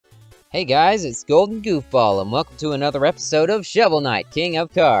Hey guys, it's Golden Goofball, and welcome to another episode of Shovel Knight, King of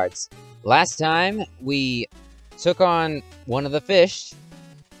Cards. Last time, we took on one of the fish,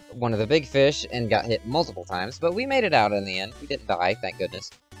 one of the big fish, and got hit multiple times, but we made it out in the end. We didn't die, thank goodness.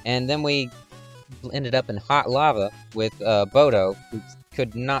 And then we ended up in hot lava with Bodo, who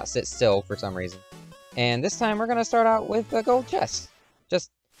could not sit still for some reason. And this time, we're going to start out with a gold chest. Just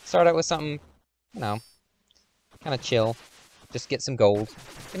start out with something, you know, kind of chill. Just get some gold.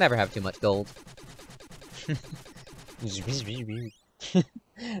 You can never have too much gold. I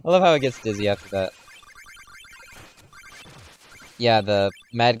love how it gets dizzy after that. Yeah, the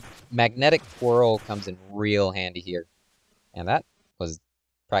magnetic twirl comes in real handy here. And that was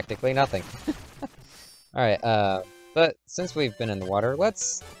practically nothing. Alright, but since we've been in the water,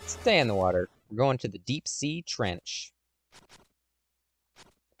 let's stay in the water. We're going to the deep sea trench.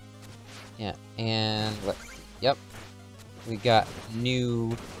 Yeah, and let's see. Yep. We got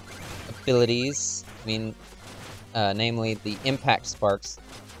new abilities, namely the impact sparks.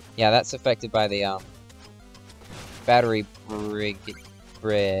 Yeah, that's affected by the battery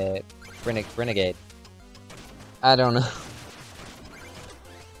renegade. I don't know.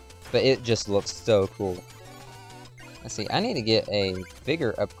 But it just looks so cool. Let's see, I need to get a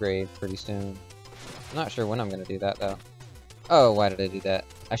bigger upgrade pretty soon. I'm not sure when I'm going to do that, though. Oh, why did I do that?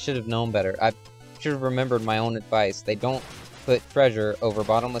 I should have known better. I should have remembered my own advice. They don't put treasure over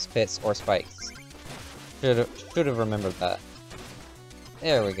bottomless pits or spikes. Should have remembered that.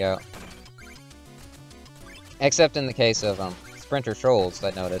 There we go. Except in the case of sprinter shoals, I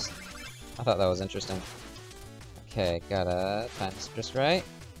noticed. I thought that was interesting. Okay, gotta time this just right.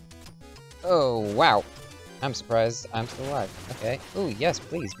 Oh wow! I'm surprised I'm still alive. Okay. Ooh, yes,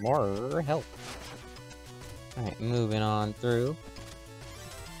 please, more help. Alright, moving on through.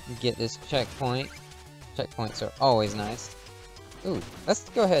 Get this checkpoint. Checkpoints are always nice. Ooh, let's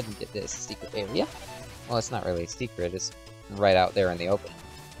go ahead and get this secret area. Well, it's not really a secret, it's right out there in the open.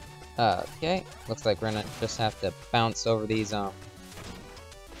 Okay, looks like we're gonna just have to bounce over these,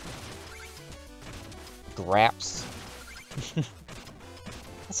 graps. That's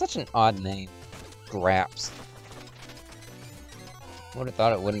such an odd name. Graps. Would have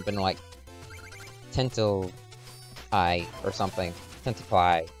thought it wouldn't have been like Tentil-eye or something.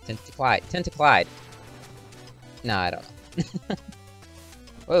 Tentaclide. Nah, I don't know.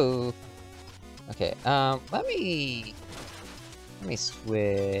 Whoa. Okay, let me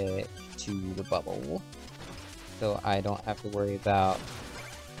switch to the bubble so I don't have to worry about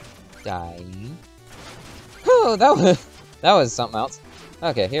dying. Oh, that was something else.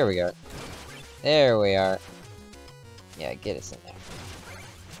 Okay, here we go. There we are. Yeah, get us in there.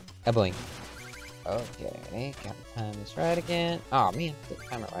 Kaboing. Okay, gotta time this right again. Oh man, didn't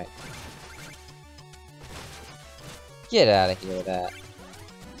time it right. Get out of here with that.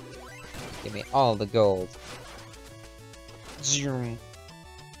 Give me all the gold.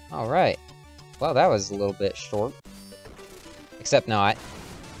 Alright. Well, that was a little bit short. Except not.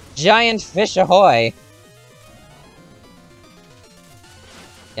 Giant fish ahoy!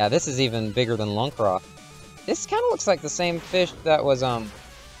 Yeah, this is even bigger than Luncroft. This kind of looks like the same fish that was,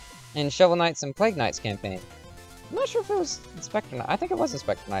 in Shovel Knights and Plague Knights campaign. I'm not sure if it was Inspector Knights. I think it was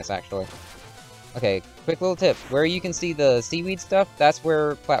Inspector Knights, actually. Okay, quick little tip. Where you can see the seaweed stuff, that's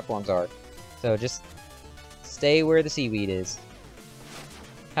where platforms are. So just stay where the seaweed is.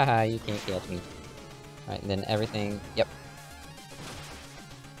 Haha, you can't catch me. Alright, and then everything... Yep.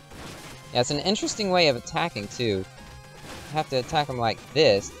 Yeah, it's an interesting way of attacking, too. You have to attack them like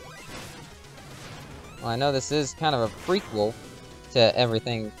this. Well, I know this is kind of a prequel to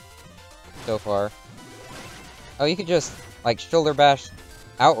everything so far. Oh, you could just, like, shoulder bash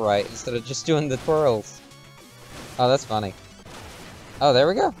outright instead of just doing the twirls. Oh, that's funny. Oh, there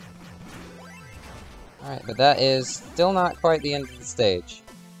we go. Alright, but that is still not quite the end of the stage.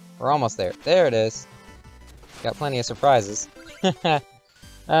 We're almost there. There it is. Got plenty of surprises.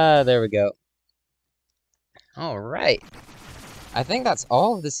 There we go. Alright. I think that's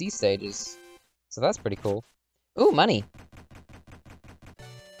all of the sea stages. So that's pretty cool. Ooh, money!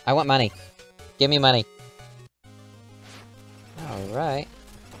 I want money. Give me money. Alright.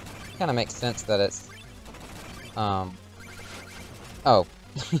 Kinda makes sense that it's... Oh.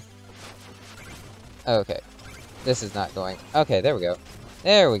 Okay. This is not going... Okay, there we go.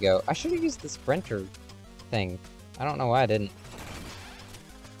 There we go. I should have used the sprinter thing. I don't know why I didn't.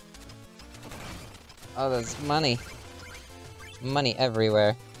 Oh, there's money. Money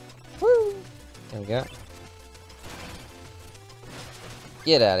everywhere. Woo! There we go.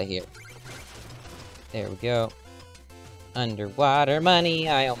 Get out of here. There we go. Underwater money.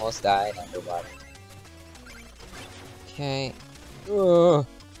 I almost died underwater. Okay. Ugh.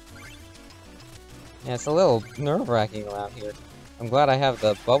 Yeah, it's a little nerve-wracking around here. I'm glad I have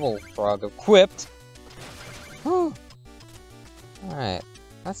the bubble frog equipped. Whew. Alright,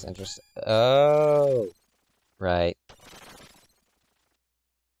 that's interesting. Oh, right.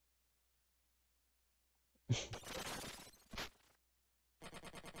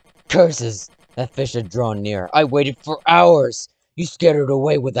 Curses! That fish had drawn near. I waited for hours! You scared it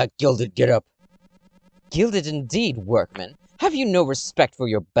away with that gilded get-up. Gilded indeed, workman. Have you no respect for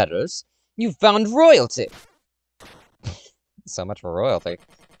your betters? You found royalty! So much for royalty.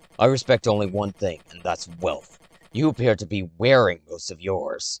 I respect only one thing, and that's wealth. You appear to be wearing most of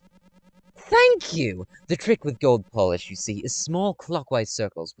yours. Thank you! The trick with gold polish, you see, is small clockwise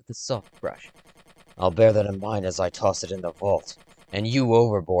circles with a soft brush. I'll bear that in mind as I toss it in the vault. And you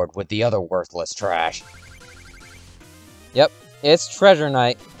overboard with the other worthless trash. Yep, it's treasure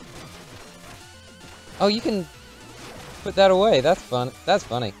night. Oh, you can put that away. That's fun. That's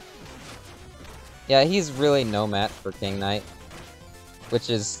funny. Yeah, he's really no match for King Knight, which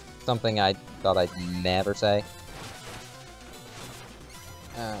is something I thought I'd never say.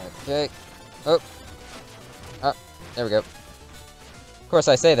 Okay. Oh. Oh, there we go. Of course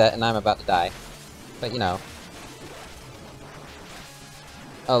I say that and I'm about to die. But, you know.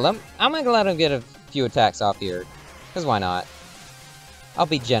 Oh, I'm gonna let him get a few attacks off here. Because why not? I'll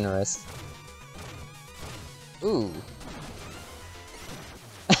be generous. Ooh.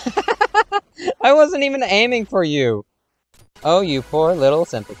 I wasn't even aiming for you! Oh, you poor little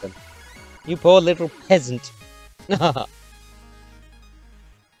simpleton. You poor little peasant.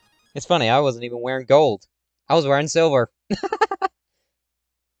 It's funny, I wasn't even wearing gold. I was wearing silver.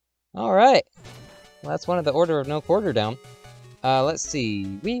 Alright. Well, that's one of the Order of No Quarter down. Let's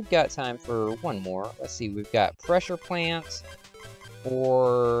see. We've got time for one more. Let's see. We've got pressure plants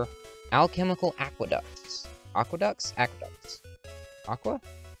or alchemical aqueducts. Aqueducts? Aqueducts. Aqua?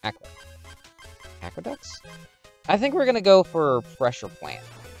 Aqua. Aqueducts? I think we're gonna go for pressure plant.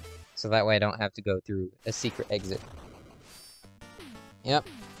 So that way I don't have to go through a secret exit. Yep.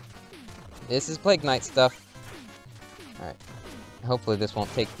 This is Plague Knight stuff. Alright. Hopefully this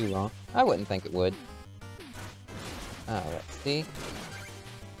won't take too long. I wouldn't think it would. Let's see.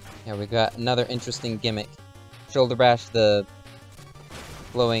 Yeah, we've got another interesting gimmick. Shoulder bash the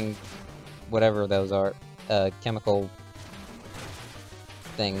glowing whatever those are. Chemical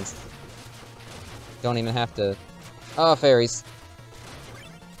things. Don't even have to... Oh, fairies.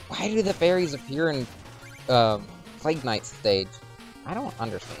 Why do the fairies appear in Plague Knight stage? I don't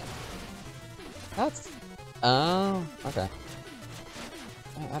understand. That's... Oh, okay.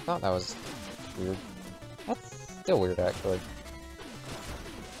 I thought that was weird. That's still weird, actually.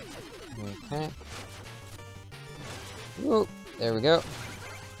 Okay. Whoa, there we go.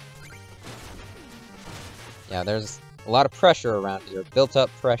 Yeah, there's a lot of pressure around here. Built-up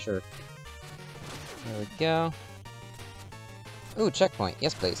pressure. There we go. Ooh, checkpoint.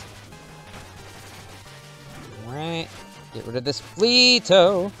 Yes, please. Alright. Get rid of this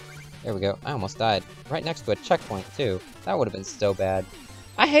Fleeto! There we go. I almost died. Right next to a checkpoint, too. That would have been so bad.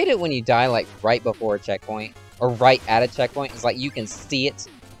 I hate it when you die, like, right before a checkpoint. Or right at a checkpoint. It's like, you can see it.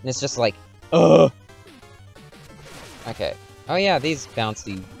 And it's just like, ugh! Okay. Oh yeah, these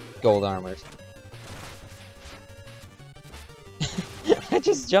bouncy gold armors. I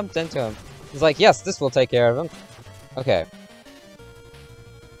just jumped into him. He's like, yes, this will take care of him. Okay.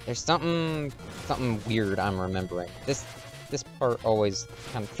 There's something weird I'm remembering. This part always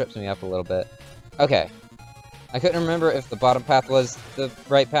kind of trips me up a little bit. Okay. I couldn't remember if the bottom path was the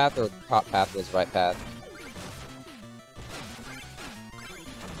right path or the top path was the right path.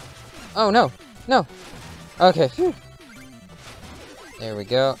 Oh, no! No! Okay, phew. There we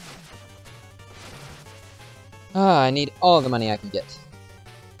go. Ah, I need all the money I can get.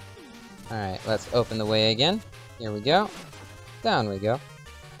 Alright, let's open the way again. Here we go. Down we go.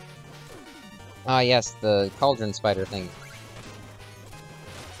 Ah, yes, the cauldron spider thing.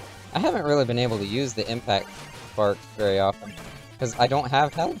 I haven't really been able to use the impact sparks very often. Because I don't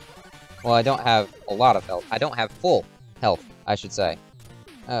have health. Well, I don't have a lot of health. I don't have full health, I should say.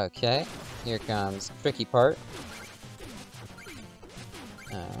 Okay, here comes tricky part.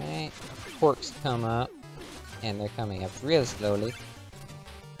 Alright, forks come up, and they're coming up real slowly.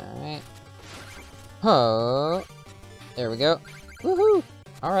 Alright. Oh, there we go. Woohoo!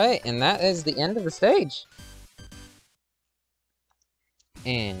 Alright, and that is the end of the stage.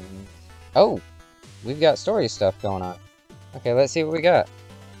 And, oh, we've got story stuff going on. Okay, let's see what we got.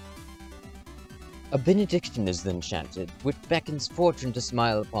 A benediction is then chanted, which beckons fortune to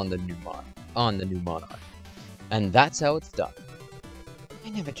smile upon the new monarch. And that's how it's done. I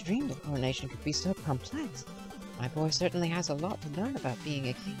never dreamed a coronation could be so complex. My boy certainly has a lot to learn about being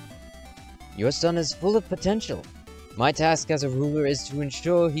a king. Your son is full of potential. My task as a ruler is to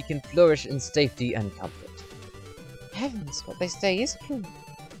ensure he can flourish in safety and comfort. Heavens, what they say is true.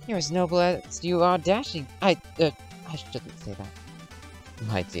 You're as noble as you are dashing. I shouldn't say that.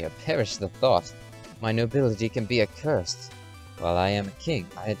 My dear, perish the thought. My nobility can be a curse. While I am a king,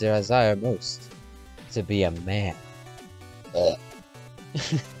 I desire most to be a man.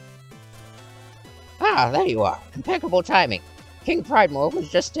 Ah, there you are. Impeccable timing. King Pridemoor was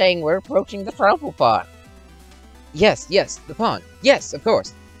just saying we're approaching the travel pond. Yes, the pond. Yes, of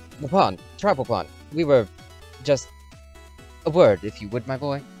course. The pond. Travel pond. We were just... A word, if you would, my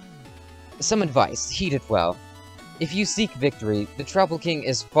boy. Some advice. Heed it well. If you seek victory, the Trouble King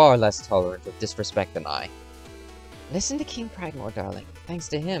is far less tolerant of disrespect than I. Listen to King Pridemoor, darling. Thanks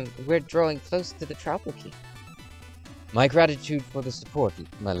to him, we're drawing close to the Trouble King. My gratitude for the support,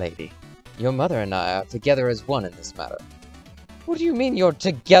 my lady. Your mother and I are together as one in this matter. What do you mean you're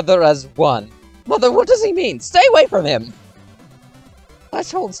together as one? Mother, what does he mean? Stay away from him!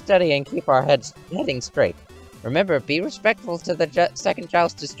 Let's hold steady and keep our heads heading straight. Remember, be respectful to the second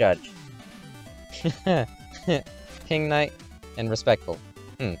Joustus Judge. King Knight and respectful.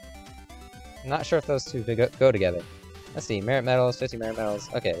 I'm not sure if those two go together. Let's see, merit medals, 50 merit medals.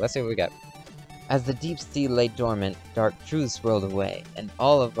 Okay, let's see what we got. As the deep sea lay dormant, dark truths rolled away, and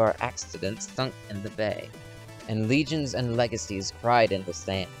all of our accidents sunk in the bay. And legions and legacies cried in the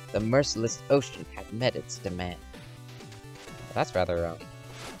sand. The merciless ocean had met its demand. That's rather,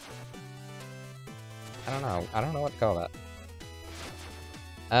 I don't know what to call that.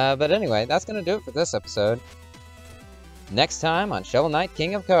 But anyway, that's gonna do it for this episode. Next time on Shovel Knight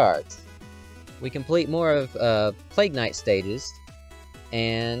King of Cards, we complete more of Plague Knight stages,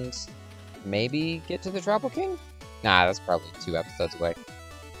 and maybe get to the Trouble King? Nah, that's probably 2 episodes away.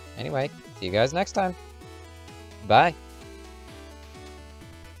 Anyway, see you guys next time. Bye.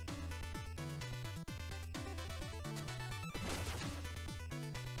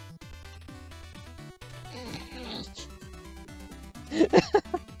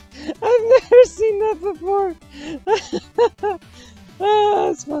 I've never seen that before. Ah,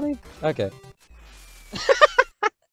 that's funny. Okay.